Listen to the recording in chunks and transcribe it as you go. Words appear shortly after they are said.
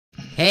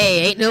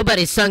Hey, ain't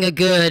nobody sung a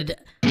good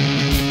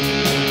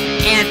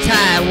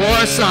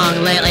anti-war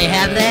song lately,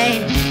 have they?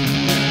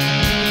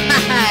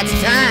 Haha, it's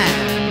time.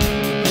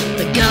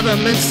 The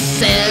government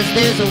says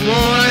there's a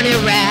war in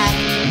Iraq.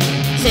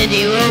 Send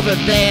you over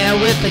there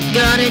with a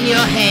gun in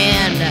your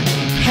hand.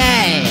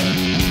 Hey,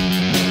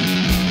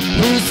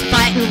 who's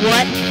fighting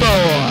what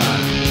for?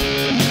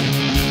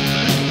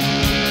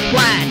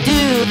 Why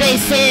do they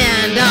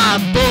send our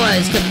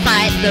boys to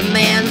fight the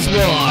man's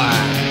war?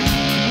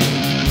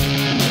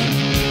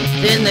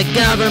 Then the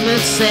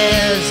government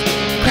says,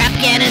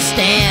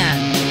 Crapganistan,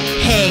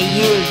 hey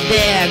you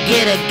there,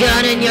 get a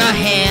gun in your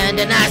hand.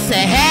 And I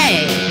say,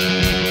 hey,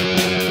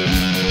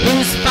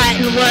 who's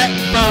fighting what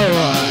for?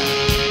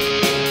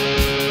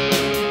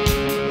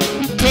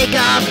 Take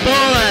our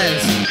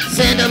boys,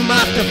 send them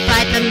off to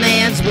fight the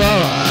man's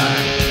war.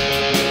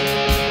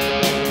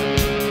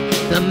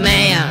 The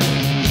man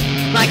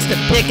likes to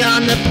pick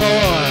on the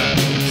poor.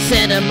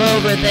 Send them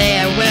over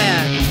there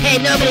where, hey,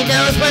 nobody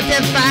knows what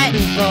they're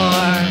fighting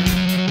for.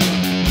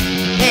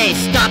 Hey,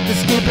 stop the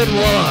stupid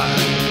war.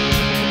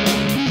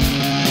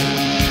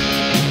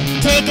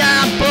 Take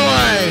our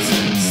boys,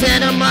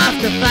 send them off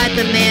to fight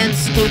the man's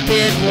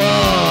stupid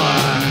war.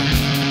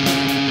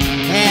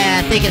 Yeah,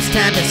 I think it's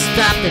time to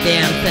stop the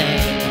damn thing,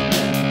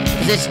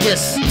 'cause it's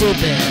just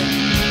stupid.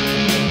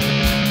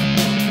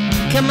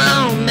 Come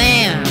on,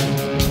 man.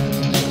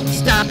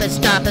 Stop it,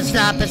 stop it,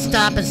 stop it,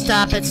 stop it,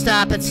 stop it,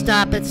 stop it,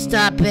 stop it, stop it,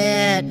 stop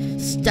it.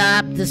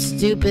 Stop the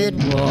stupid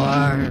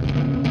war.